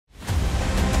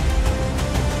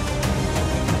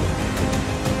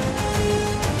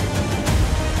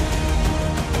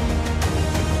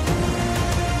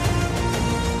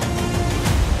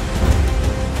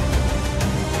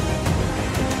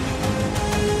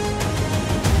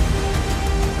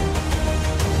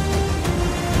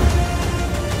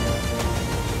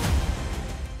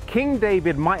King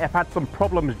David might have had some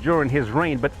problems during his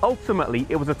reign, but ultimately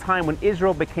it was a time when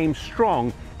Israel became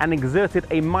strong and exerted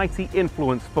a mighty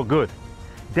influence for good.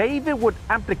 David would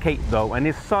abdicate though, and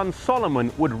his son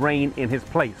Solomon would reign in his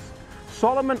place.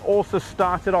 Solomon also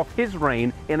started off his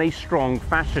reign in a strong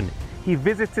fashion. He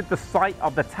visited the site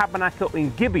of the tabernacle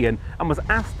in Gibeon and was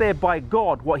asked there by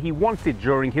God what he wanted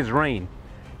during his reign.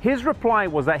 His reply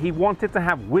was that he wanted to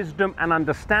have wisdom and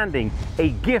understanding, a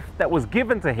gift that was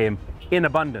given to him in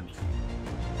abundance.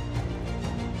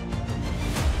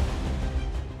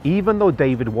 Even though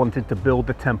David wanted to build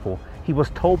the temple, he was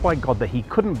told by God that he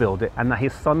couldn't build it and that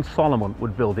his son Solomon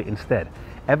would build it instead.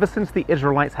 Ever since the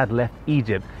Israelites had left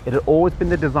Egypt, it had always been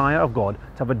the desire of God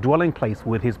to have a dwelling place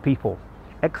with his people.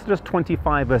 Exodus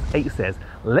 25 verse 8 says,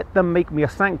 "Let them make me a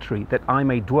sanctuary that I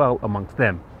may dwell amongst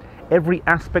them." Every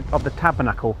aspect of the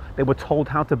tabernacle they were told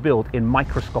how to build in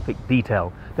microscopic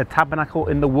detail. The tabernacle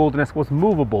in the wilderness was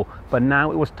movable, but now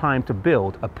it was time to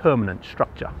build a permanent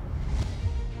structure.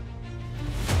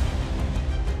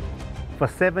 For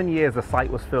 7 years, the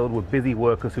site was filled with busy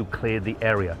workers who cleared the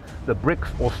area. The bricks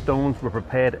or stones were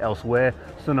prepared elsewhere,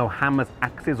 so no hammers,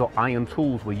 axes, or iron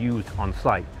tools were used on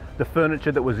site. The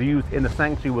furniture that was used in the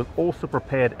sanctuary was also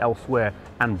prepared elsewhere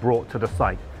and brought to the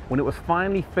site. When it was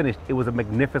finally finished, it was a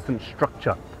magnificent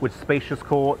structure with spacious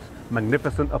courts,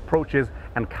 magnificent approaches,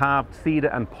 and carved cedar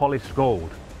and polished gold.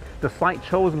 The site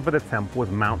chosen for the temple was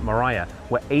Mount Moriah,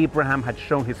 where Abraham had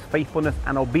shown his faithfulness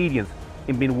and obedience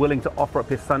in being willing to offer up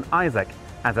his son Isaac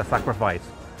as a sacrifice.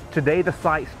 Today, the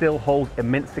site still holds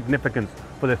immense significance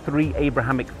for the three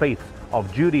Abrahamic faiths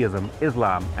of Judaism,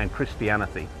 Islam, and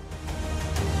Christianity.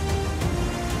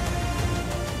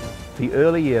 The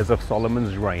early years of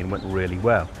Solomon's reign went really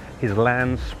well. His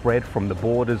land spread from the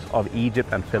borders of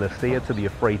Egypt and Philistia to the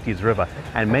Euphrates River,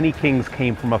 and many kings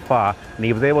came from afar, and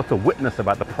he was able to witness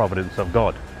about the providence of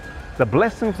God. The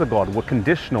blessings of God were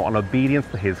conditional on obedience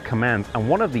to his commands, and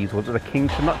one of these was that the king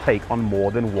should not take on more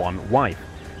than one wife.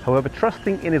 However,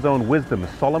 trusting in his own wisdom,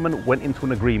 Solomon went into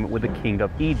an agreement with the king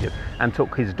of Egypt and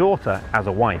took his daughter as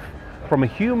a wife. From a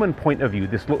human point of view,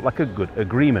 this looked like a good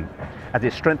agreement, as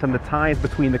it strengthened the ties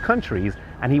between the countries,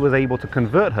 and he was able to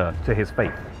convert her to his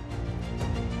faith.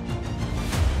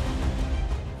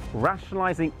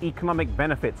 Rationalizing economic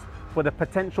benefits for the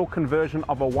potential conversion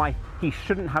of a wife he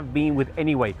shouldn't have been with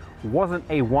anyway wasn't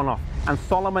a one-off, and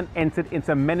Solomon entered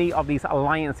into many of these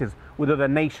alliances with other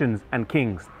nations and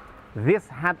kings. This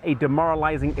had a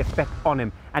demoralizing effect on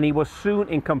him, and he was soon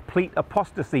in complete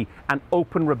apostasy and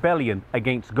open rebellion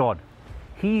against God.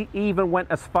 He even went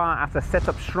as far as to set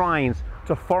up shrines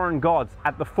to foreign gods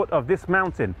at the foot of this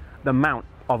mountain, the Mount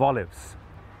of Olives.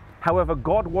 However,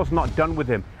 God was not done with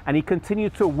him, and he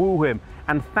continued to woo him,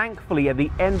 and thankfully at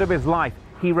the end of his life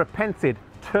he repented,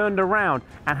 turned around,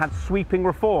 and had sweeping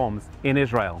reforms in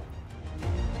Israel.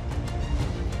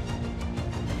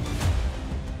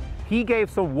 He gave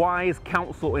some wise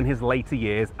counsel in his later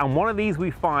years, and one of these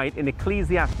we find in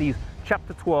Ecclesiastes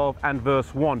chapter 12 and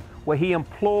verse 1, where he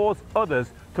implores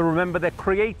others to remember their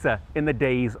Creator in the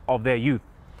days of their youth.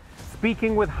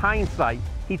 Speaking with hindsight,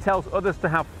 he tells others to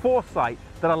have foresight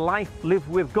that a life lived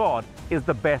with God is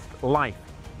the best life.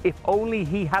 If only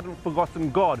he hadn't forgotten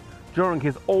God during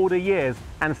his older years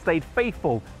and stayed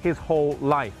faithful his whole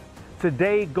life.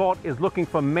 Today, God is looking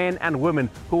for men and women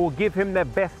who will give him their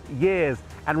best years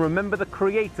and remember the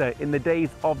Creator in the days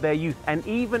of their youth. And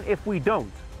even if we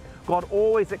don't, God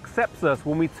always accepts us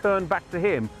when we turn back to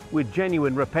him with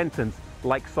genuine repentance,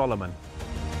 like Solomon.